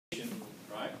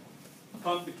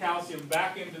Pump the calcium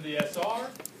back into the SR,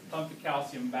 pump the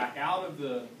calcium back out of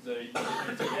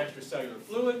into the extracellular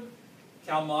fluid.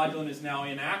 Calmodulin is now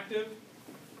inactive.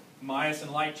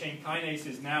 Myosin light chain kinase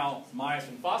is now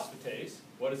myosin phosphatase.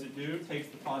 What does it do? It takes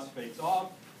the phosphates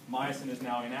off. Myosin is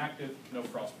now inactive. No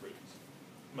cross bridges.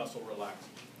 Muscle relaxes.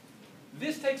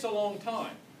 This takes a long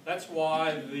time. That's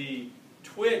why the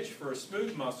twitch for a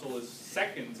smooth muscle is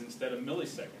seconds instead of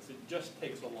milliseconds. It just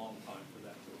takes a long time for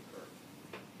that to occur.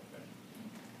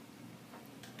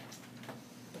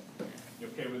 Okay. You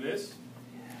okay with this?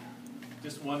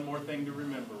 Just one more thing to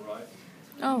remember, right?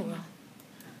 Oh, well.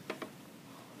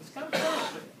 It's kind of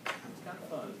fun. It's kind of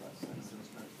fun.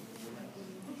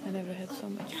 I never had so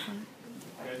much fun.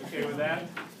 You guys okay with that?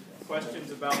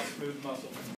 Questions about smooth muscle?